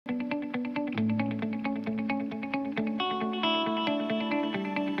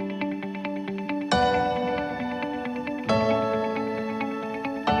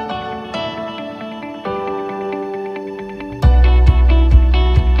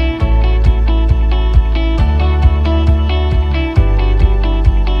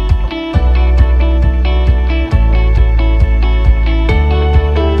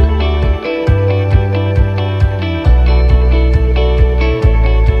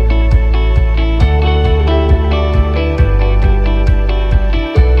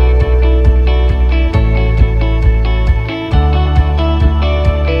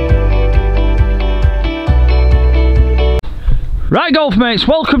Right, golf mates,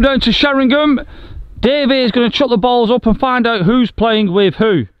 welcome down to Sheringham. Dave is going to chuck the balls up and find out who's playing with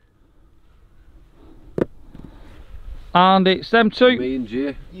who. And it's them two. Me and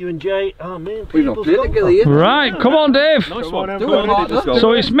Jay. You and Jay. Oh, me and We've not played together yet. Right, come on Dave. Nice Come one. on, do it, partner.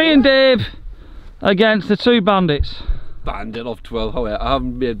 So it's me and Dave against the two bandits. Bandit of 12, oh yeah, I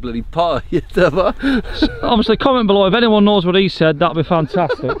haven't made bloody par yet ever. Obviously comment below if anyone knows what he said, that'd be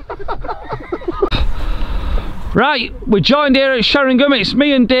fantastic. Right, we're joined here at Sheringham. It's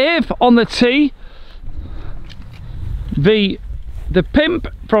me and Dave on the tee. The pimp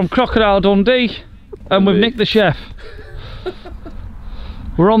from Crocodile Dundee, and with Nick the chef.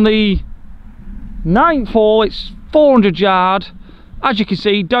 We're on the 9th hole. It's 400 yard. As you can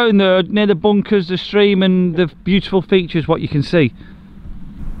see down there near the bunkers, the stream and the beautiful features what you can see.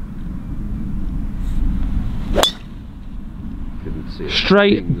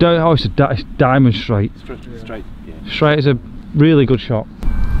 Straight down. Oh, it's diamond straight. Straight, yeah. Straight is a really good shot.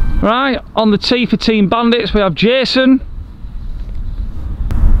 Right, on the tee for Team Bandits we have Jason.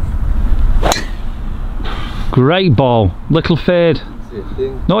 Great ball, little fade.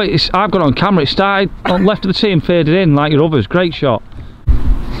 No, I've got it on camera, it started on left of the tee and faded in like your others. Great shot.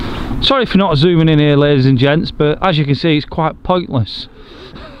 Sorry for not zooming in here, ladies and gents, but as you can see it's quite pointless.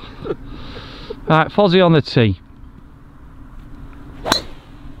 Right, Fozzie on the tee.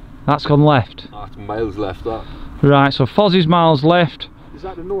 That's gone left. That's miles left, that. Right, so Fozzie's miles left. Is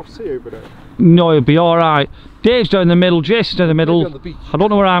that the North Sea over there? No, he'll be alright. Dave's down the middle, Jason's down the middle. On the beach. I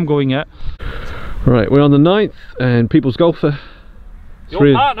don't know where I'm going yet. Right, we're on the 9th and People's Golfer.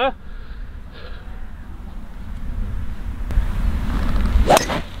 Your partner?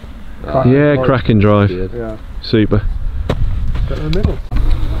 Yeah, cracking drive. Yeah. Super. Got in the middle.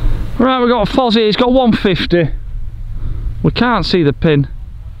 Right, we've got Fozzie, he's got 150. We can't see the pin.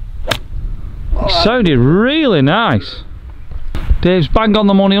 It sounded really nice. Dave's bang on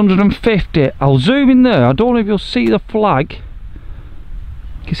the money, 150. I'll zoom in there, I don't know if you'll see the flag.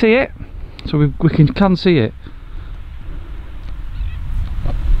 Can you see it? So we can see it.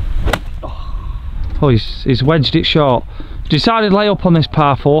 Oh, he's wedged it short. Decided to lay up on this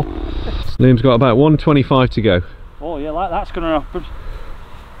par 4. Liam's got about 125 to go. Oh yeah, like that's going to happen.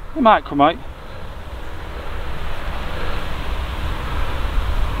 It might come out.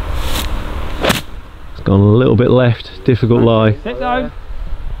 It's gone a little bit left, difficult lie. Sit down.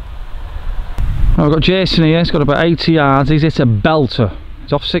 I've got Jason here, he's got about 80 yards, he's hit a belter.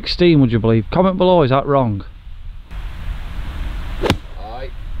 He's off 16, would you believe? Comment below, is that wrong? Aye.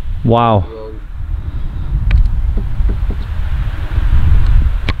 Wow.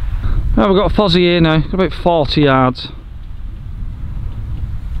 Right, we've got Fozzie here now, got about 40 yards.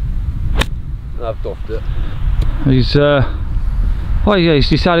 I've doffed it. He's oh yeah, he's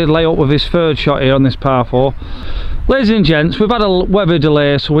decided to lay up with his third shot here on this par 4. Ladies and gents, we've had a weather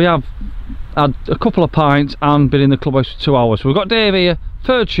delay, so we have had a couple of pints and been in the clubhouse for 2 hours. So we've got Dave here,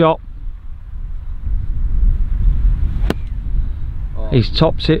 third shot. Oh. He's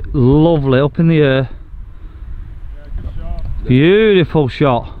topped it lovely up in the air. Yeah, good shot. Beautiful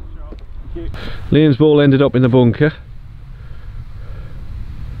shot. Liam's ball ended up in the bunker.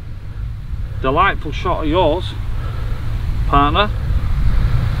 Delightful shot of yours, partner.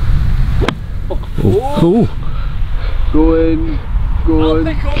 Oh. Go in. Go in.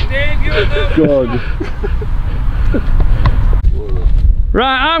 Pick up, Dave, you're the... God.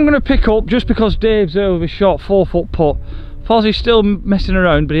 Right, I'm going to pick up just because Dave's there with his shot, 4-foot putt. Fozzie's still messing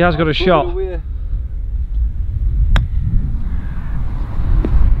around, but he has got a shot.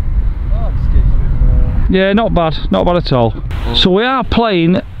 Yeah, not bad at all. So we are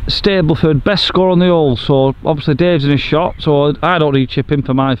playing Stableford, best score on the hole, so obviously Dave's in his shot, so I don't need chipping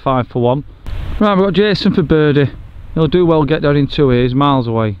for my 5 for 1. Right, we've got Jason for birdie. He'll do well get down in 2 here, he's miles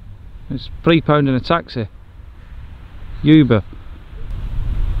away. It's £3 in a taxi. Uber.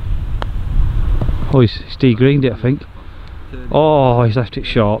 Oh, he's de-greened it, I think. Oh, he's left it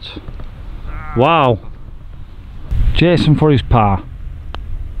short. Wow. Jason for his par.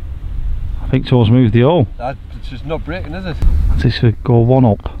 I think towards move the hole. It's just not breaking, is it? This would go 1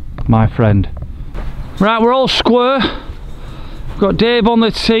 up, my friend. Right, we're all square. We've got Dave on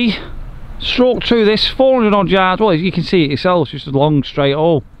the tee. Stroke through this, 400 odd yards. Well, you can see it yourself, it's just a long straight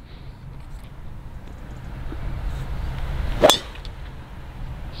hole.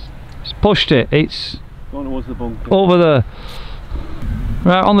 It's pushed it, it's Going towards the bunker. over there.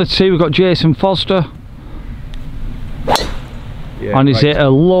 Right, on the tee we've got Jason Foster. Yeah, and he's hit a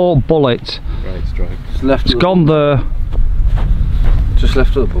low bullet. Right strike. Just left. It's gone there. Just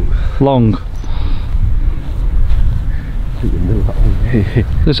left of the bunker. Long.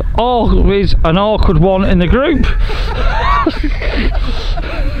 There's always an awkward one in the group.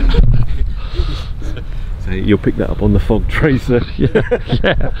 So you'll pick that up on the fog tracer. Yeah.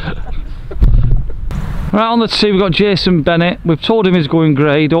 Right, on the tee we've got Jason Bennett. We've told him he's going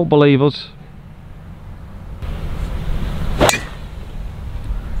grey, don't believe us.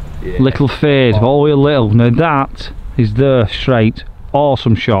 Yeah. Little fade, oh a little. Now that is there straight.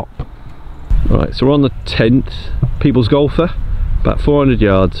 Awesome shot. Right, so we're on the 10th. People's Golfer, about 400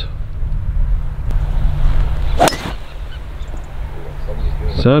 yards.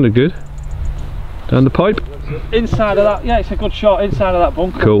 Sounded good. Down the pipe. Inside of that, yeah, it's a good shot inside of that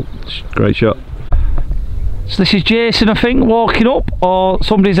bunker. Cool, great shot. So this is Jason, I think, walking up, or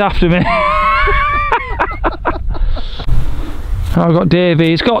somebody's after me. I've got Davey,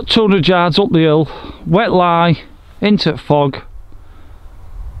 he's got 200 yards up the hill, wet lie, into fog.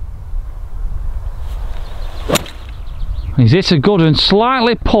 He's hit a good and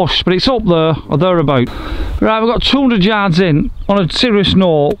slightly pushed, but it's up there or thereabout. Right, we've got 200 yards in. On a serious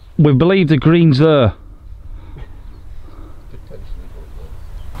note, we believe the green's there.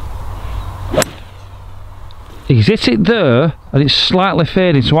 He's hit it there and it's slightly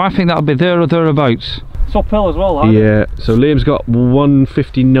fading, so I think that'll be there or thereabouts. It's uphill as well, hasn't it? Yeah, so Liam's got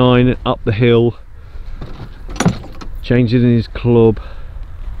 159 up the hill. Changed it in his club.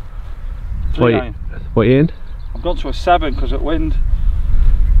 What are you in? I've got to a 7 because of wind.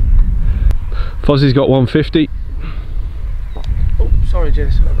 Fozzie's got 150. Oh, sorry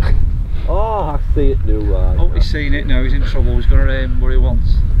Jason. Oh, I see it now. Oh, he's seen it now, he's in trouble, he's going to aim where he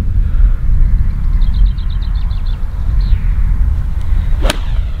wants.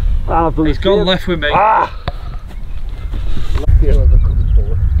 He's gone left with me. Ah!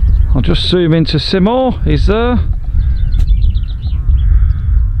 I'll just zoom into Simo, he's there.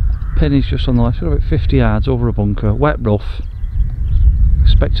 Penny's just on the left, about 50 yards over a bunker, wet rough.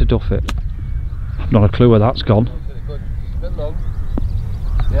 Expect to duff it. I've not a clue where that's gone.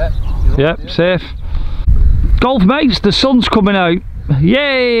 Yep, safe. Golf mates, the sun's coming out.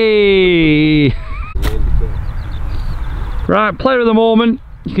 Yay! Right, player of the moment.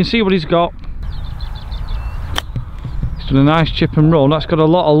 You can see what he's got. He's done a nice chip and run. That's got a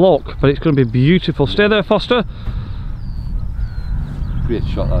lot of luck, but it's going to be beautiful. Stay there, Foster. Great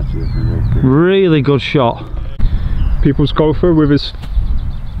shot, actually. Really good shot. People's Golfer with his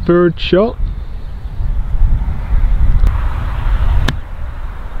 3rd shot.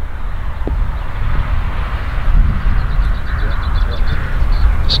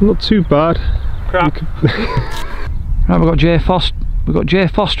 It's not too bad. Crap. Right, we've got Jay Foster. We've got Jay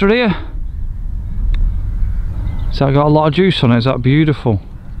Foster here. So I got a lot of juice on it. Is that beautiful?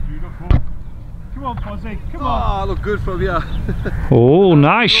 Beautiful. Come on, Fozzie. Come on. Oh, look good from you. Oh,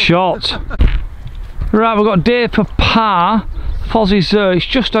 nice shot. Right, we've got Dave for par. Fozzie's there. It's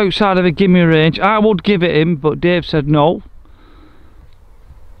just outside of the gimme range. I would give it him, but Dave said no.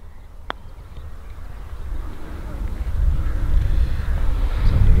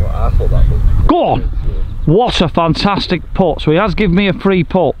 Go on. What a fantastic putt. So he has given me a free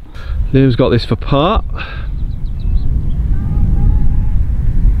putt. Liam's got this for par.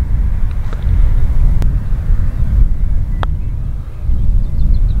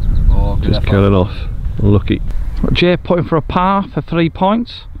 Oh, just killing off. Unlucky. Jay putting for a par for 3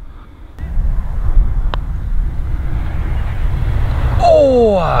 points.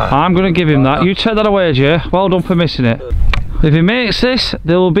 Oh! I'm going to give him that. You take that away, Jay. Well done for missing it. If he makes this,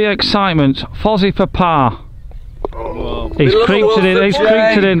 there will be excitement. Fozzie for par. Oh. He's creeped it in. He's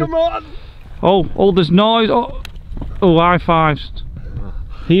creeped it in. Come on. Oh, there's noise. Oh, high fives.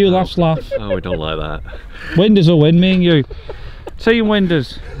 He who laughs, laugh. Oh, we don't like that. Winders will win, me and you. Team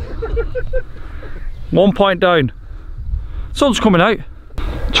Winders. 1 point down. Sun's coming out.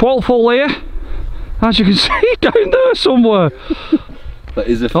 12th hole here. As you can see, down there somewhere. That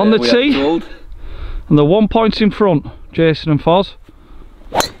is a on the we tee. told. And the 1 point in front. Jason and Foz.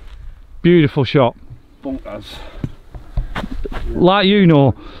 Beautiful shot. Bunkers. Like you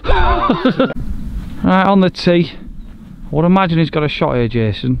know. Right, on the tee. I would imagine he's got a shot here,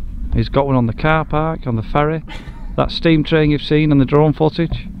 Jason. He's got one on the car park, on the ferry. That steam train you've seen and the drone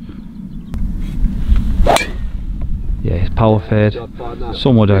footage. Yeah, it's power fade.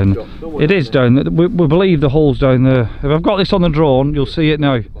 Somewhere down. It is down. We believe the hole's down there. If I've got this on the drone, you'll see it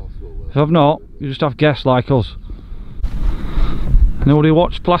now. If I've not, you just have guests like us. Nobody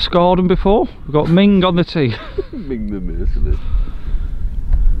watched Plasgarden before? We've got Ming on the tee. Ming the merciless.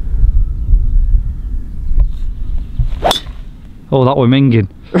 Oh, that were minging.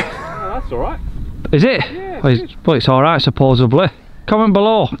 Oh, that's alright. Is it? Yeah, well, it's alright supposedly. Comment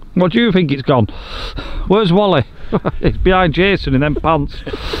below. What do you think it's gone? Where's Wally? It's behind Jason in them pants.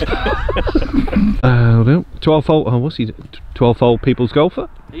 12 hole. Oh, what's he? 12 hole people's golfer.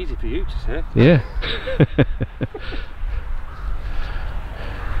 Easy for you to say. Yeah.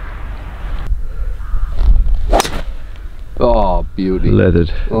 Oh, beauty.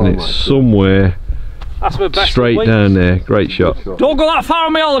 Leathered. Oh, and it's somewhere That's my best straight down there. Great shot. Don't go that far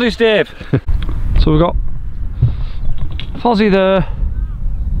on my holidays, Dave. So we've got Fozzie there.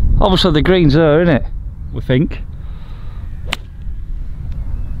 Obviously the green's there, isn't it? We think.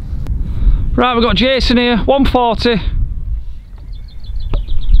 Right, we've got Jason here, 140.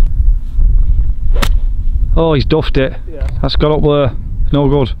 Oh, he's duffed it. Yeah. That's got up there. No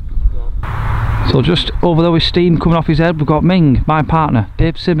good. No. So just over there with steam coming off his head, we've got Ming, my partner,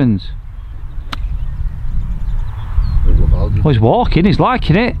 Dave Simmons. Oh, he's walking, he's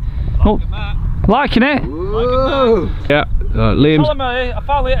liking it. Oh, liking it. Yeah, Liam's. Tell him I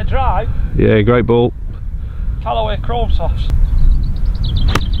finally hit a drive. Yeah, great ball. Callaway Chrome Softs.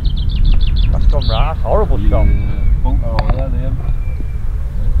 That's gone right, horrible shot. Bunker over there, Liam.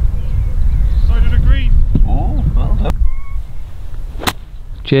 Side of the green. Oh, well done.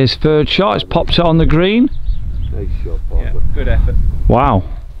 Jay's third shot, he's popped it on the green. Nice shot, Paul. Yeah, good effort. Wow.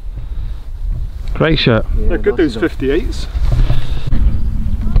 Great shot. Yeah, They're good, those 58s.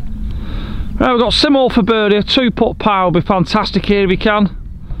 Right, we've got Simo for birdie, a 2-putt par will be fantastic here if he can.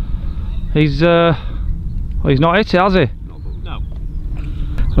 He's well, he's not hit it, has he? No.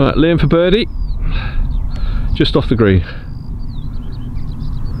 Right, Liam for birdie. Just off the green.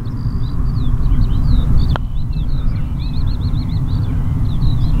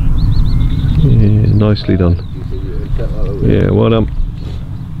 Yeah, nicely done. Yeah, well done.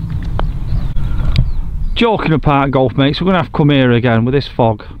 Joking apart, golf mates, we're going to have to come here again with this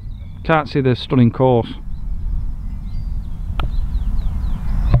fog. Can't see the stunning course.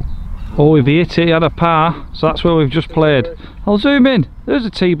 Oh, we've hit it, he had a par, so that's where we've just played. I'll zoom in, there's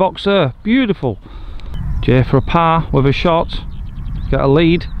a tee box there, beautiful. Jay for a par with a shot, get a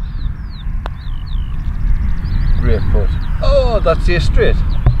lead. Great putt. Oh, that's here straight.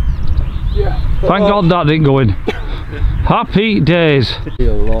 Yeah. Thank God that didn't go in. Happy days.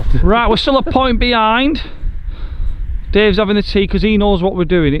 Right, we're still a point behind. Dave's having the tee because he knows what we're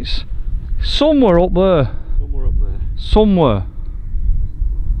doing. It's somewhere up there. Somewhere up there. Somewhere.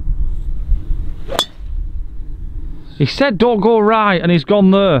 He said don't go right and he's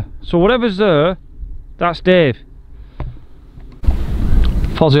gone there. So whatever's there, that's Dave.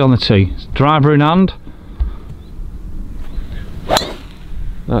 Fozzie on the tee. Driver in hand.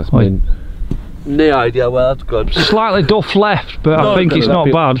 That's mint. No idea where that's gone. Slightly duff left, but I think it's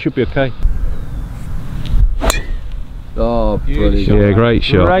not bad. Should be okay. Oh, brilliant. Yeah, great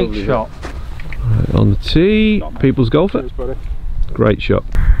shot. Great shot. Right, on the tee, people's golfer. Great shot.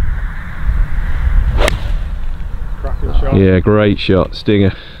 Cracking shot. Yeah, great shot.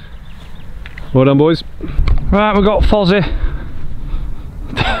 Stinger. Well done, boys. Right, we've got Fozzie.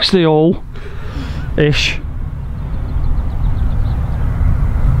 That's the hole. Ish.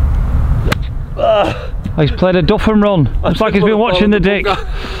 He's played a duff and run. Looks like he's been watching the dick.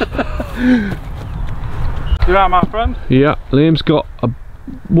 You right, my friend? Yeah, Liam's got a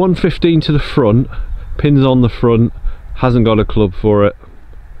 115 to the front. Pins on the front. Hasn't got a club for it.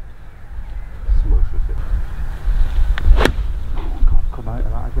 Come out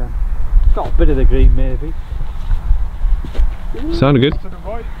of that again. Got a bit of the green maybe. Sounded good. To the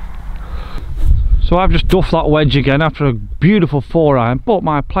right. So I've just duffed that wedge again after a beautiful 4-iron, but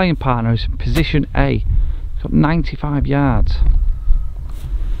my playing partner is in position A. He's got 95 yards.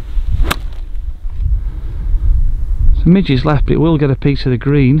 So midges left, but it will get a piece of the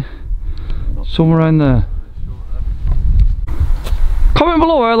green. Somewhere around there. Comment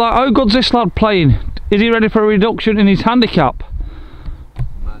below, like, how good's this lad playing? Is he ready for a reduction in his handicap?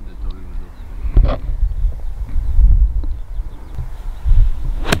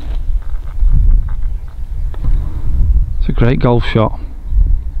 It's a great golf shot.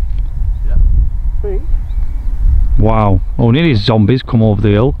 Yeah. Wow. Oh, nearly zombies come over the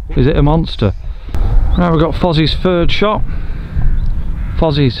hill. Is it a monster? Right, we've got Fozzie's third shot.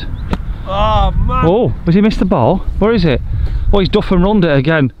 Fozzie's. Oh, man. Oh, has he missed the ball? Where is it? Oh, he's duff and runned it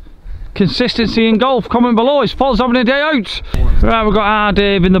again. Consistency in golf. Comment below. Is Foz having a day out? Right, we've got our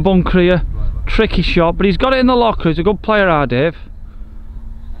Dave in the bunker here. Tricky shot, but he's got it in the locker. He's a good player, our Dave.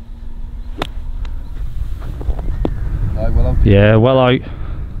 Yeah, well out.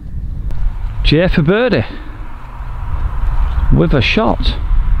 Jay for birdie. With a shot.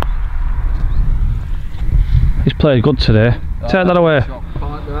 He's played good today. Take that away.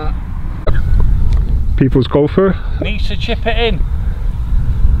 People's golfer. Needs to chip it in.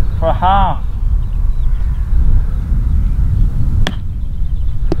 for a half.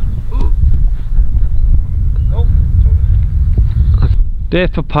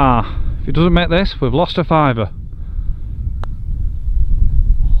 Dave for par. If he doesn't make this, we've lost a fiver.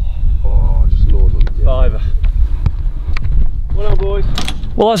 Oh, just loads on the Fiver. Well done, boys.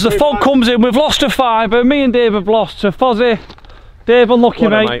 Well, as the fog comes in, we've lost a fiver. Me and Dave have lost to Fozzie. Dave, unlucky, Well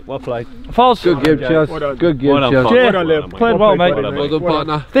done, mate. Well played. Foz. Good game, Chaz. Well done. Good game, Well done, Chaz. Foz. Yeah, Well done, Liam. played well, mate. Well done,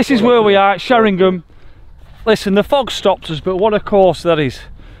 partner. This is where we are at Sheringham. Listen, the fog stopped us, but what a course that is.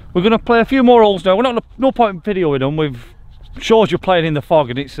 We're going to play a few more holes now. We're not no point in videoing them. We've shows you're playing in the fog,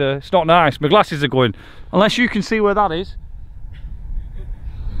 and it's not nice. My glasses are going. Unless you can see where that is.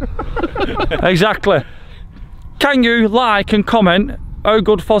 Exactly. Can you like and comment how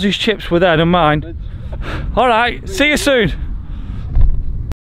good Fozzie's chips were then and mine? All right. See you soon.